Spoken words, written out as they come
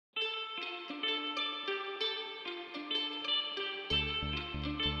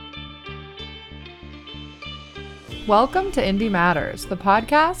Welcome to Indie Matters, the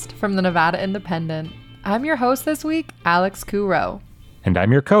podcast from the Nevada Independent. I'm your host this week, Alex Kuro. And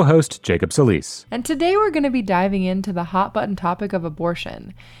I'm your co-host, Jacob Solis. And today we're going to be diving into the hot-button topic of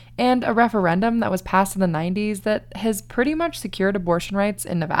abortion and a referendum that was passed in the 90s that has pretty much secured abortion rights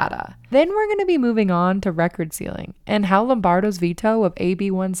in Nevada. Then we're going to be moving on to record sealing and how Lombardo's veto of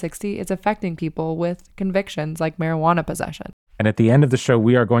AB 160 is affecting people with convictions like marijuana possession. And at the end of the show,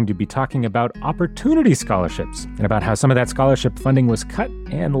 we are going to be talking about opportunity scholarships and about how some of that scholarship funding was cut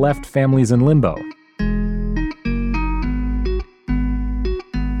and left families in limbo.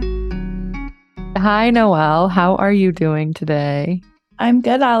 Hi, Noelle. How are you doing today? I'm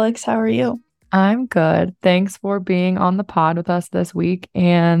good, Alex. How are you? I'm good. Thanks for being on the pod with us this week.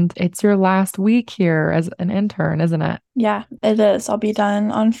 And it's your last week here as an intern, isn't it? Yeah, it is. I'll be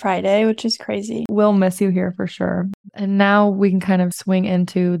done on Friday, which is crazy. We'll miss you here for sure. And now we can kind of swing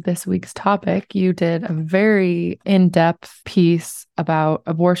into this week's topic. You did a very in-depth piece about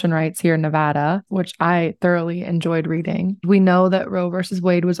abortion rights here in Nevada, which I thoroughly enjoyed reading. We know that Roe versus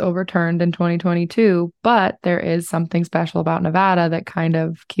Wade was overturned in 2022, but there is something special about Nevada that kind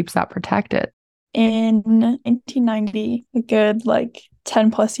of keeps that protected. In 1990, a good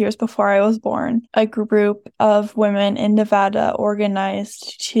 10 plus years before I was born, a group of women in Nevada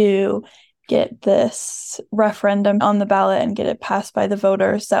organized to get this referendum on the ballot and get it passed by the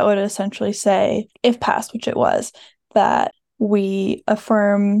voters that would essentially say, if passed, which it was, that we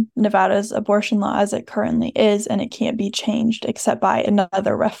affirm Nevada's abortion law as it currently is, and it can't be changed except by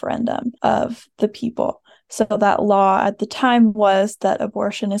another referendum of the people. So that law at the time was that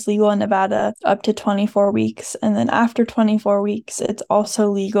abortion is legal in Nevada up to 24 weeks. And then after 24 weeks, it's also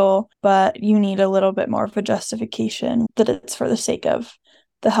legal, but you need a little bit more of a justification that it's for the sake of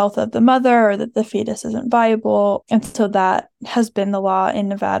the health of the mother or that the fetus isn't viable. And so that has been the law in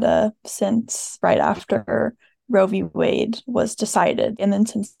Nevada since right after Roe v. Wade was decided. And then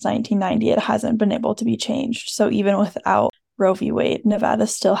since 1990, it hasn't been able to be changed. So even without Roe v. Wade, Nevada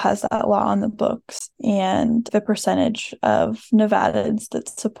still has that law on the books. And the percentage of Nevadans that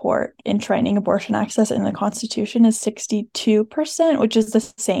support enshrining abortion access in the Constitution is 62%, which is the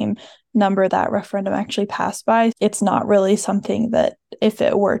same number that referendum actually passed by. It's not really something that, if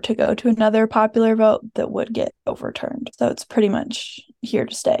it were to go to another popular vote, that would get overturned. So it's pretty much here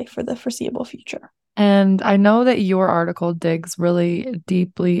to stay for the foreseeable future. And I know that your article digs really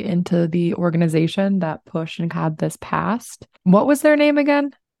deeply into the organization that pushed and had this passed. What was their name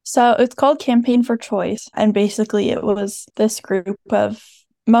again? So it's called Campaign for Choice. And basically it was this group of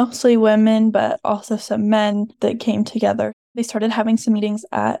mostly women, but also some men that came together. They started having some meetings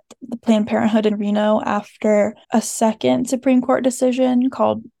at the Planned Parenthood in Reno after a second Supreme Court decision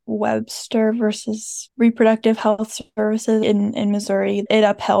called Webster versus Reproductive Health Services in Missouri. It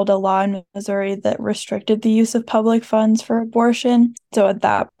upheld a law in Missouri that restricted the use of public funds for abortion. So at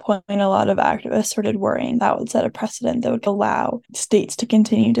that point, a lot of activists started worrying that would set a precedent that would allow states to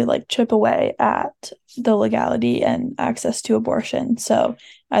continue to chip away at the legality and access to abortion. So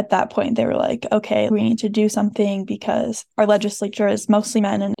at that point, they were like, okay, we need to do something because our legislature is mostly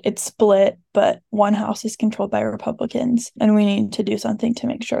men and it's split, but one house is controlled by Republicans. And we need to do something to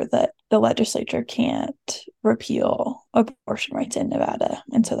make sure that the legislature can't repeal abortion rights in Nevada.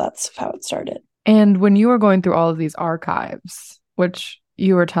 And so that's how it started. And when you were going through all of these archives, which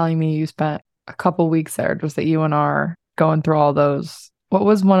you were telling me you spent a couple weeks there, just at UNR, going through all those, what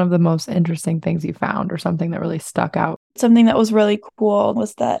was one of the most interesting things you found or something that really stuck out? Something that was really cool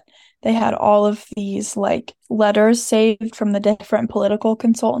was that they had all of these letters saved from the different political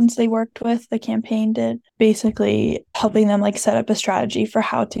consultants they worked with, the campaign did, basically helping them set up a strategy for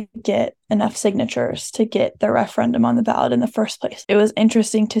how to get enough signatures to get the referendum on the ballot in the first place. It was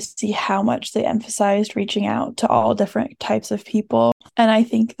interesting to see how much they emphasized reaching out to all different types of people. And I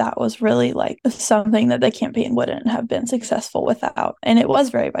think that was really something that the campaign wouldn't have been successful without. And it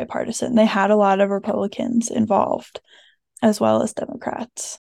was very bipartisan. They had a lot of Republicans involved as well as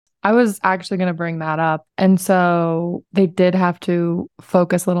Democrats. I was actually going to bring that up. And so they did have to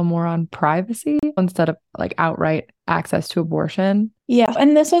focus a little more on privacy instead of outright access to abortion. Yeah,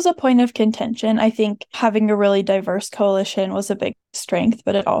 and this was a point of contention. I think having a really diverse coalition was a big strength,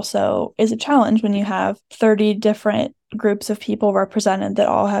 but it also is a challenge when you have 30 different groups of people represented that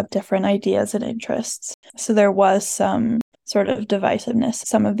all have different ideas and interests. So there was some sort of divisiveness.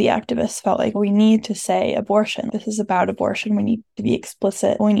 Some of the activists felt like we need to say abortion. This is about abortion. We need to be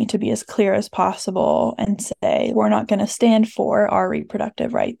explicit. We need to be as clear as possible and say we're not going to stand for our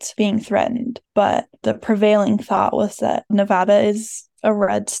reproductive rights being threatened. But the prevailing thought was that Nevada is a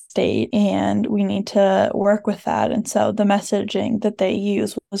red state and we need to work with that. And so the messaging that they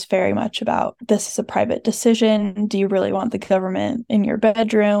use was very much about, this is a private decision. Do you really want the government in your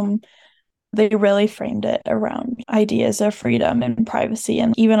bedroom? They really framed it around ideas of freedom and privacy.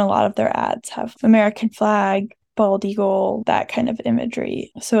 And even a lot of their ads have American flag, bald eagle, that kind of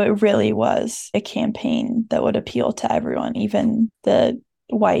imagery. So it really was a campaign that would appeal to everyone, even the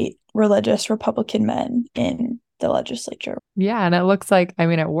white religious Republican men in the legislature. Yeah, and it looks like, I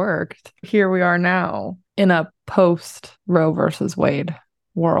mean, it worked. Here we are now in a post Roe versus Wade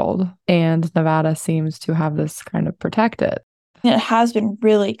world, and Nevada seems to have this kind of protected. It has been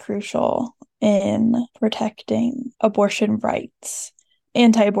really crucial in protecting abortion rights.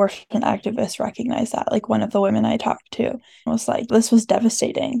 Anti-abortion activists recognize that. Like, one of the women I talked to was like, this was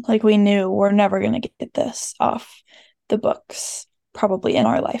devastating. Like, we knew we're never going to get this off the books, probably in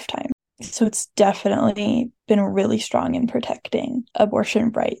our lifetime. So it's definitely been really strong in protecting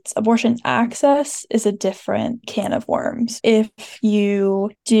abortion rights. Abortion access is a different can of worms. If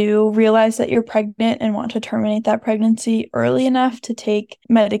you do realize that you're pregnant and want to terminate that pregnancy early enough to take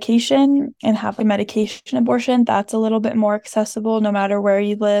medication and have a medication abortion, that's a little bit more accessible no matter where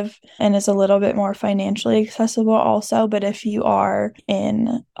you live, and is a little bit more financially accessible also. But if you are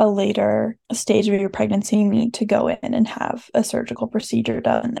in a later stage of your pregnancy, you need to go in and have a surgical procedure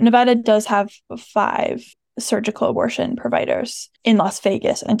done. Nevada does have 5 surgical abortion providers in Las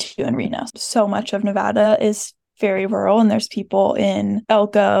Vegas and 2 in Reno. So much of Nevada is very rural, and there's people in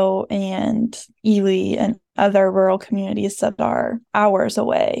Elko and Ely and other rural communities that are hours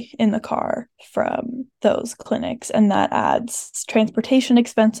away in the car from those clinics, and that adds transportation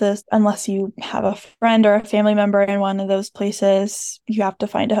expenses. Unless you have a friend or a family member in one of those places, you have to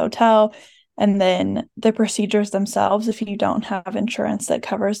find a hotel. And then the procedures themselves, if you don't have insurance that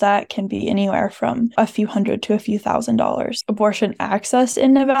covers that, can be anywhere from a few hundred to a few $1,000s. Abortion access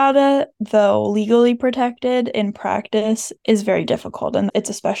in Nevada, though legally protected, in practice is very difficult. And it's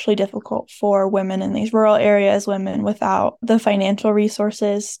especially difficult for women in these rural areas, women without the financial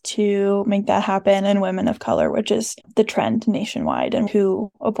resources to make that happen, and women of color, which is the trend nationwide, and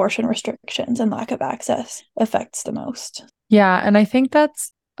who abortion restrictions and lack of access affects the most. Yeah, and I think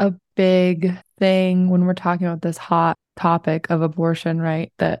that's a big thing when we're talking about this hot topic of abortion,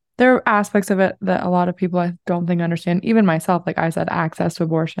 right? That there are aspects of it that a lot of people, I don't think, understand. Even myself, like I said, access to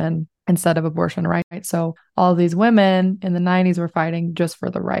abortion instead of abortion rights. So all these women in the 90s were fighting just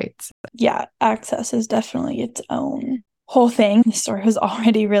for the rights. Yeah, access is definitely its own whole thing. The story was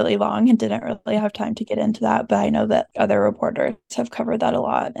already really long and didn't really have time to get into that, but I know that other reporters have covered that a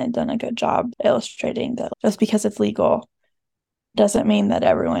lot and done a good job illustrating that just because it's legal doesn't mean that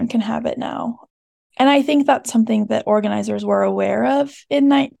everyone can have it now. And I think that's something that organizers were aware of in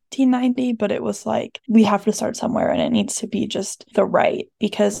 1990, but it was like, we have to start somewhere, and it needs to be just the right,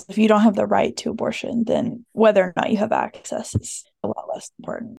 because if you don't have the right to abortion, then whether or not you have access is a lot less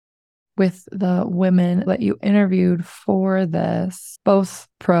important. With the women that you interviewed for this, both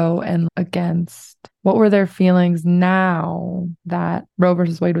pro and against, what were their feelings now that Roe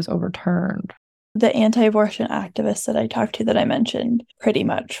versus Wade was overturned? The anti-abortion activist that I talked to that I mentioned pretty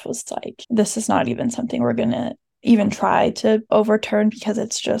much was like, this is not even something we're going to even try to overturn, because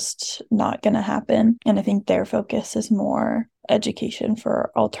it's just not going to happen. And I think their focus is more education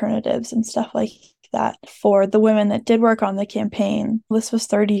for alternatives and stuff like that. For the women that did work on the campaign, this was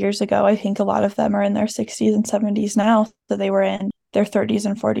 30 years ago. I think a lot of them are in their 60s and 70s now. So they were in their 30s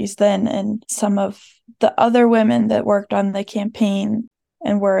and 40s then. And some of the other women that worked on the campaign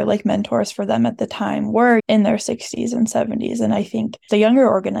and were like mentors for them at the time were in their 60s and 70s. And I think the younger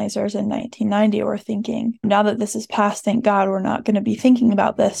organizers in 1990 were thinking, now that this is past, thank God we're not going to be thinking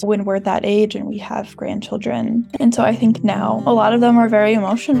about this when we're that age and we have grandchildren. And so I think now a lot of them are very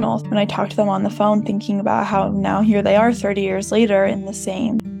emotional. When I talk to them on the phone, thinking about how now here they are 30 years later in the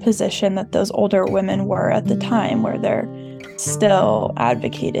same position that those older women were at the time, where they're still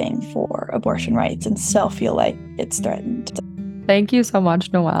advocating for abortion rights and still feel like it's threatened. Thank you so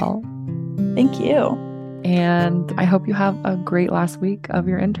much, Noelle. Thank you. And I hope you have a great last week of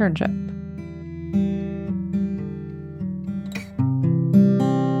your internship.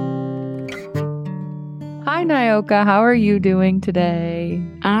 Hi, Nyoka. How are you doing today?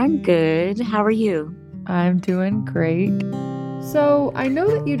 I'm good. How are you? I'm doing great. So, I know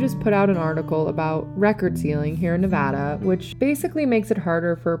that you just put out an article about record sealing here in Nevada, which basically makes it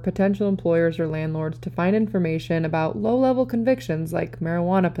harder for potential employers or landlords to find information about low-level convictions like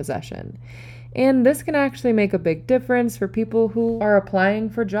marijuana possession. And this can actually make a big difference for people who are applying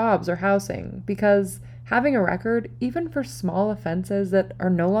for jobs or housing, because having a record, even for small offenses that are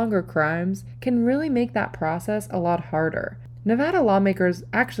no longer crimes, can really make that process a lot harder. Nevada lawmakers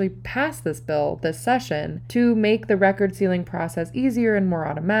actually passed this bill this session to make the record sealing process easier and more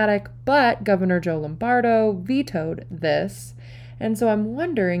automatic, but Governor Joe Lombardo vetoed this. And so I'm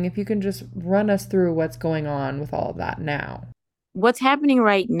wondering if you can just run us through what's going on with all of that now. What's happening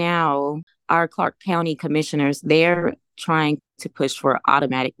right now, our Clark County commissioners, they're trying to push for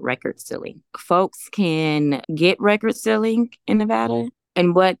automatic record sealing. Folks can get record sealing in Nevada.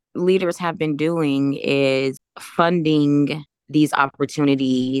 And what leaders have been doing is funding these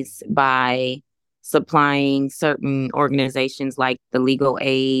opportunities by supplying certain organizations like the Legal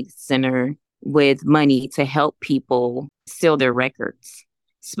Aid Center with money to help people seal their records,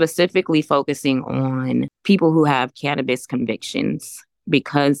 specifically focusing on people who have cannabis convictions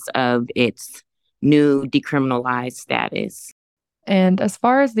because of its new decriminalized status. And as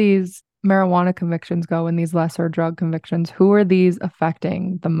far as these marijuana convictions go and these lesser drug convictions, who are these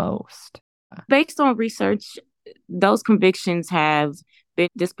affecting the most? Based on research, those convictions have been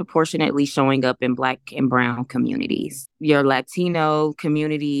disproportionately showing up in Black and Brown communities. Your Latino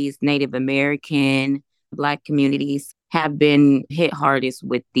communities, Native American, Black communities have been hit hardest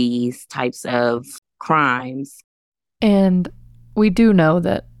with these types of crimes. And we do know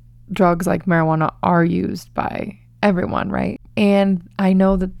that drugs like marijuana are used by everyone, right? And I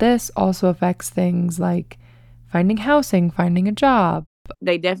know that this also affects things like finding housing, finding a job.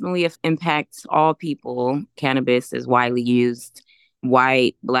 They definitely impact all people. Cannabis is widely used.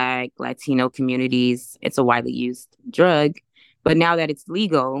 White, Black, Latino communities, it's a widely used drug. But now that it's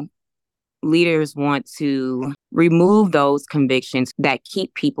legal, leaders want to remove those convictions that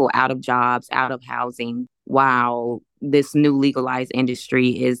keep people out of jobs, out of housing, while this new legalized industry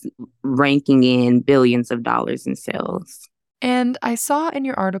is ranking in billions of dollars in sales. And I saw in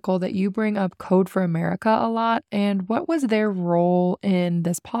your article that you bring up Code for America a lot. And what was their role in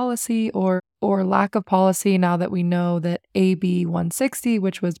this policy or lack of policy now that we know that AB 160,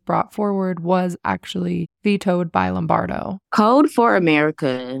 which was brought forward, was actually vetoed by Lombardo? Code for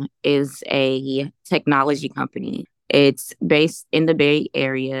America is a technology company. It's based in the Bay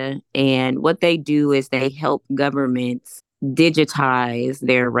Area. And what they do is they help governments digitize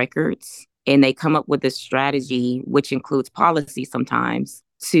their records. And they come up with a strategy, which includes policy sometimes,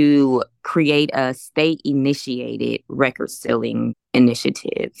 to create a state-initiated record sealing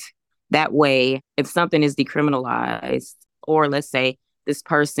initiative. That way, if something is decriminalized, or let's say this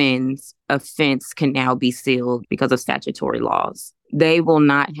person's offense can now be sealed because of statutory laws, they will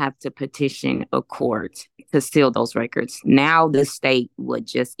not have to petition a court to seal those records. Now the state would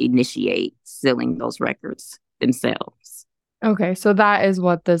just initiate sealing those records themselves. Okay, so that is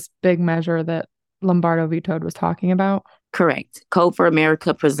what this big measure that Lombardo vetoed was talking about? Correct. Code for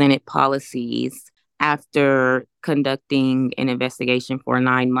America presented policies after conducting an investigation for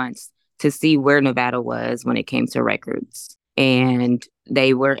 9 months to see where Nevada was when it came to records. And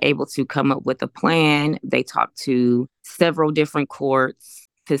they were able to come up with a plan. They talked to several different courts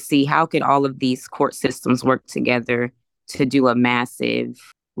to see how could all of these court systems work together to do a massive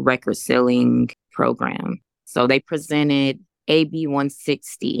record sealing program. So they presented AB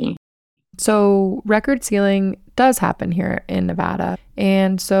 160. So record sealing does happen here in Nevada.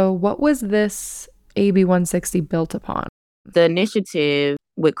 And so what was this AB 160 built upon? The initiative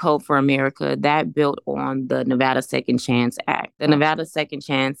with Code for America, that built on the Nevada Second Chance Act. The Nevada Second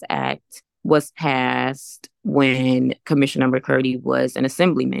Chance Act was passed when Commissioner McCurdy was an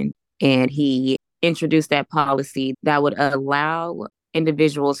assemblyman, and he introduced that policy that would allow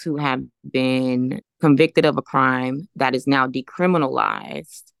individuals who have been convicted of a crime that is now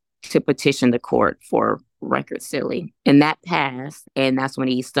decriminalized to petition the court for record sealing. And that passed. And that's when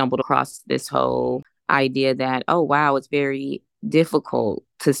he stumbled across this whole idea that, oh, wow, it's very difficult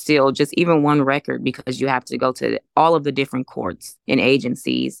to seal just even one record because you have to go to all of the different courts and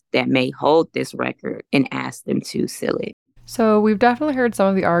agencies that may hold this record and ask them to seal it. So we've definitely heard some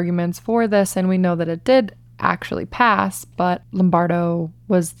of the arguments for this, and we know that it did actually pass, but Lombardo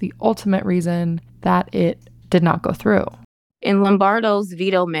was the ultimate reason that it did not go through. In Lombardo's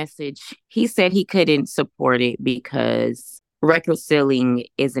veto message, he said he couldn't support it because record sealing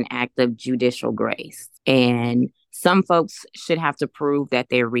is an act of judicial grace. And some folks should have to prove that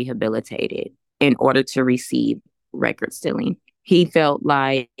they're rehabilitated in order to receive record sealing. He felt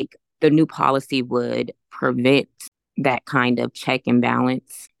like the new policy would prevent that kind of check and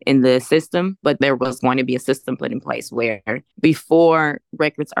balance in the system, but there was going to be a system put in place where before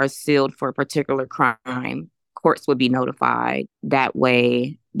records are sealed for a particular crime, courts would be notified. That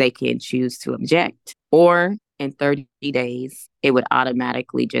way they can choose to object, or in 30 days, it would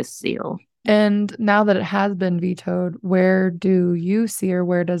automatically just seal. And now that it has been vetoed, where do you see, or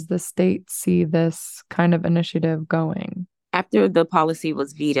where does the state see this kind of initiative going? After the policy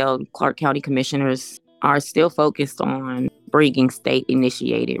was vetoed, Clark County commissioners are still focused on bringing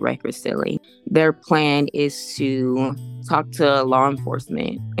state-initiated record sealing. Their plan is to talk to law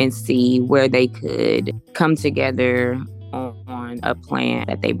enforcement and see where they could come together on a plan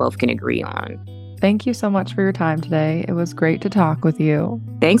that they both can agree on. Thank you so much for your time today. It was great to talk with you.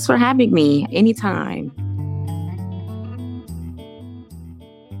 Thanks for having me. Anytime.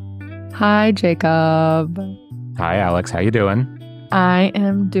 Hi, Jacob. Hi, Alex. How you doing? I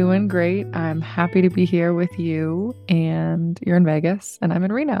am doing great. I'm happy to be here with you, and you're in Vegas and I'm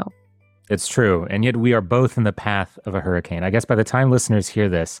in Reno. It's true. And yet we are both in the path of a hurricane. I guess by the time listeners hear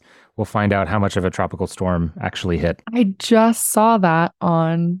this, we'll find out how much of a tropical storm actually hit. I just saw that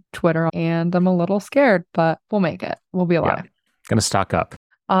on Twitter and I'm a little scared, but we'll make it. We'll be alive. Yeah. Gonna stock up.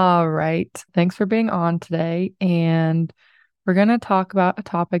 All right. Thanks for being on today. And we're going to talk about a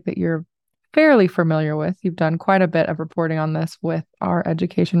topic that you're fairly familiar with. You've done quite a bit of reporting on this with our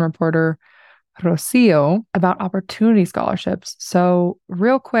education reporter, Rocio, about opportunity scholarships. So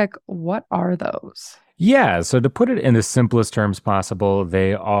real quick, what are those? Yeah, so to put it in the simplest terms possible,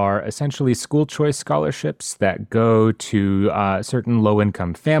 they are essentially school choice scholarships that go to certain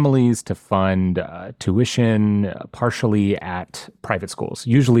low-income families to fund tuition partially at private schools,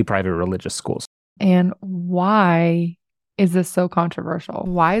 usually private religious schools. And why is this so controversial?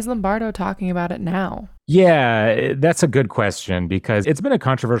 Why is Lombardo talking about it now? Yeah, that's a good question because it's been a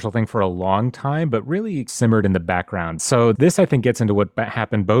controversial thing for a long time, but really simmered in the background. So this, I think, gets into what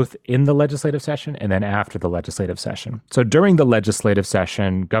happened both in the legislative session and then after the legislative session. So during the legislative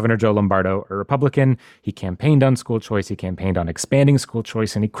session, Governor Joe Lombardo, a Republican, he campaigned on school choice, he campaigned on expanding school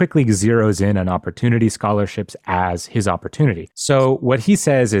choice, and he quickly zeroes in on opportunity scholarships as his opportunity. So what he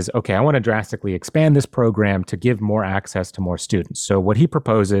says is, okay, I want to drastically expand this program to give more access to more students. So what he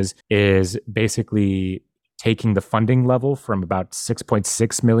proposes is basically taking the funding level from about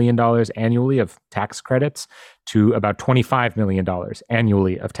 $6.6 million annually of tax credits to about $25 million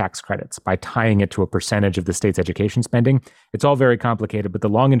annually of tax credits by tying it to a percentage of the state's education spending. It's all very complicated, but the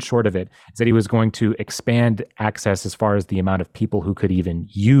long and short of it is that he was going to expand access as far as the amount of people who could even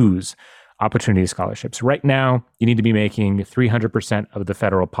use opportunity scholarships. Right now, you need to be making 300% of the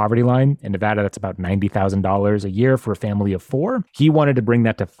federal poverty line. In Nevada, that's about $90,000 a year for a family of four. He wanted to bring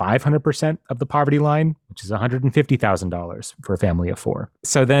that to 500% of the poverty line, which is $150,000 for a family of four.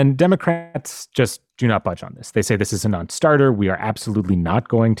 So then Democrats just do not budge on this. They say this is a non-starter. We are absolutely not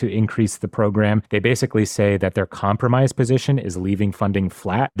going to increase the program. They basically say that their compromise position is leaving funding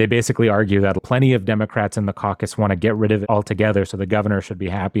flat. They basically argue that plenty of Democrats in the caucus want to get rid of it altogether, so the governor should be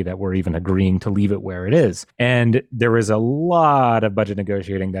happy that we're even agreeing to leave it where it is. And there was a lot of budget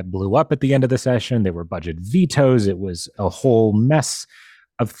negotiating that blew up at the end of the session. There were budget vetoes. It was a whole mess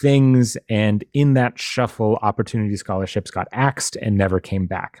of things. And in that shuffle, opportunity scholarships got axed and never came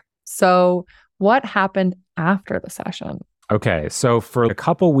back. So what happened after the session? Okay, so for a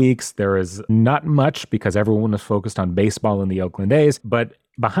couple weeks, there is not much because everyone was focused on baseball in the Oakland A's. But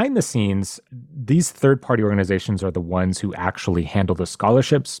behind the scenes, these third-party organizations are the ones who actually handle the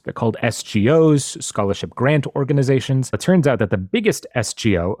scholarships. They're called SGOs, scholarship grant organizations. It turns out that the biggest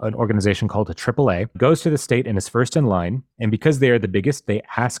SGO, an organization called a AAA, goes to the state and is first in line. And because they are the biggest, they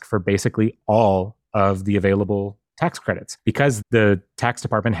ask for basically all of the available tax credits. Because the tax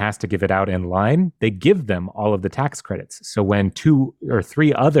department has to give it out in line, they give them all of the tax credits. So when 2 or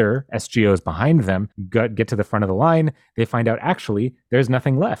 3 other SGOs behind them get to the front of the line, they find out actually there's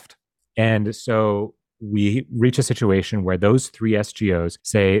nothing left. And so we reach a situation where those 3 SGOs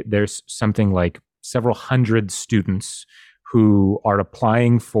say there's something like several hundred students who are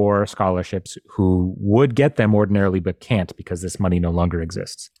applying for scholarships who would get them ordinarily but can't because this money no longer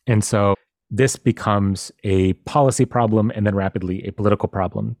exists. And so this becomes a policy problem and then rapidly a political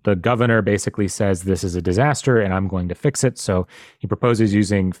problem. The governor basically says this is a disaster and I'm going to fix it. So he proposes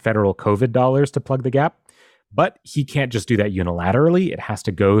using federal COVID dollars to plug the gap. But he can't just do that unilaterally. It has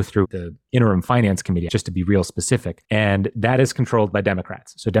to go through the interim finance committee, just to be real specific. And that is controlled by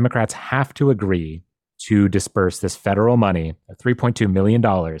Democrats. So Democrats have to agree to disperse this federal money, $3.2 million,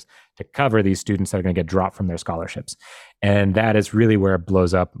 to cover these students that are going to get dropped from their scholarships. And that is really where it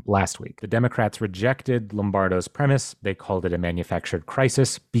blows up last week. The Democrats rejected Lombardo's premise. They called it a manufactured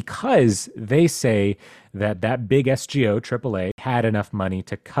crisis because they say that that big SGO, AAA, had enough money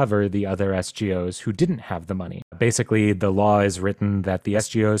to cover the other SGOs who didn't have the money. Basically, the law is written that the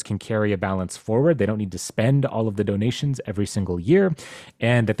SGOs can carry a balance forward. They don't need to spend all of the donations every single year,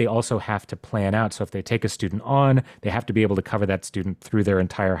 and that they also have to plan out. So if they take a student on, they have to be able to cover that student through their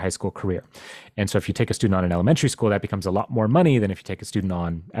entire high school career. And so if you take a student on in elementary school, that becomes a a lot more money than if you take a student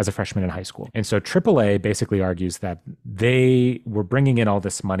on as a freshman in high school. And so AAA basically argues that they were bringing in all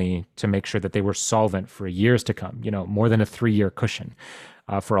this money to make sure that they were solvent for years to come, more than a 3-year cushion.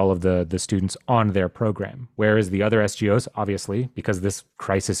 For all of the students on their program. Whereas the other SGOs, obviously, because this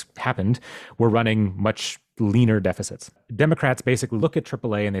crisis happened, were running much leaner deficits. Democrats basically look at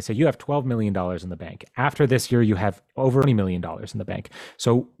AAA and they say, you have $12 million in the bank. After this year, you have over $20 million in the bank.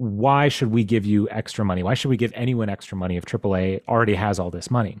 So why should we give you extra money? Why should we give anyone extra money if AAA already has all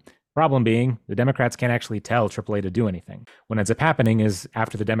this money? Problem being, the Democrats can't actually tell AAA to do anything. What ends up happening is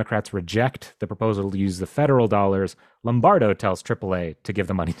after the Democrats reject the proposal to use the federal dollars, Lombardo tells AAA to give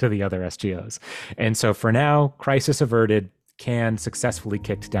the money to the other SGOs. And so for now, crisis averted, can successfully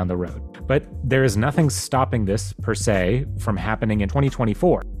kicked down the road. But there is nothing stopping this per se from happening in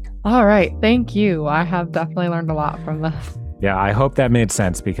 2024. All right. Thank you. I have definitely learned a lot from this. Yeah, I hope that made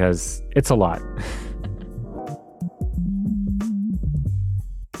sense because it's a lot.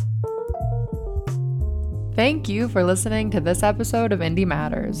 Thank you for listening to this episode of Indie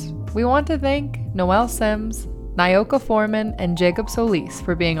Matters. We want to thank Noelle Sims, Nyoka Foreman, and Jacob Solis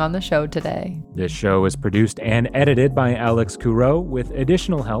for being on the show today. This show is produced and edited by Alex Courreau with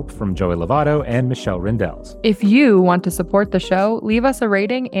additional help from Joey Lovato and Michelle Rindels. If you want to support the show, leave us a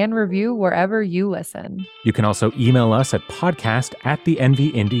rating and review wherever you listen. You can also email us at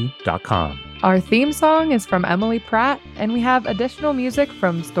podcast@thenvyindie.com. Our theme song is from Emily Pratt, and we have additional music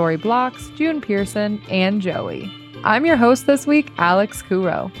from Story Blocks, June Pearson, and Joey. I'm your host this week, Alex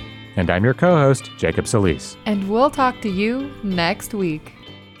Courreau. And I'm your co-host, Jacob Solis. And we'll talk to you next week.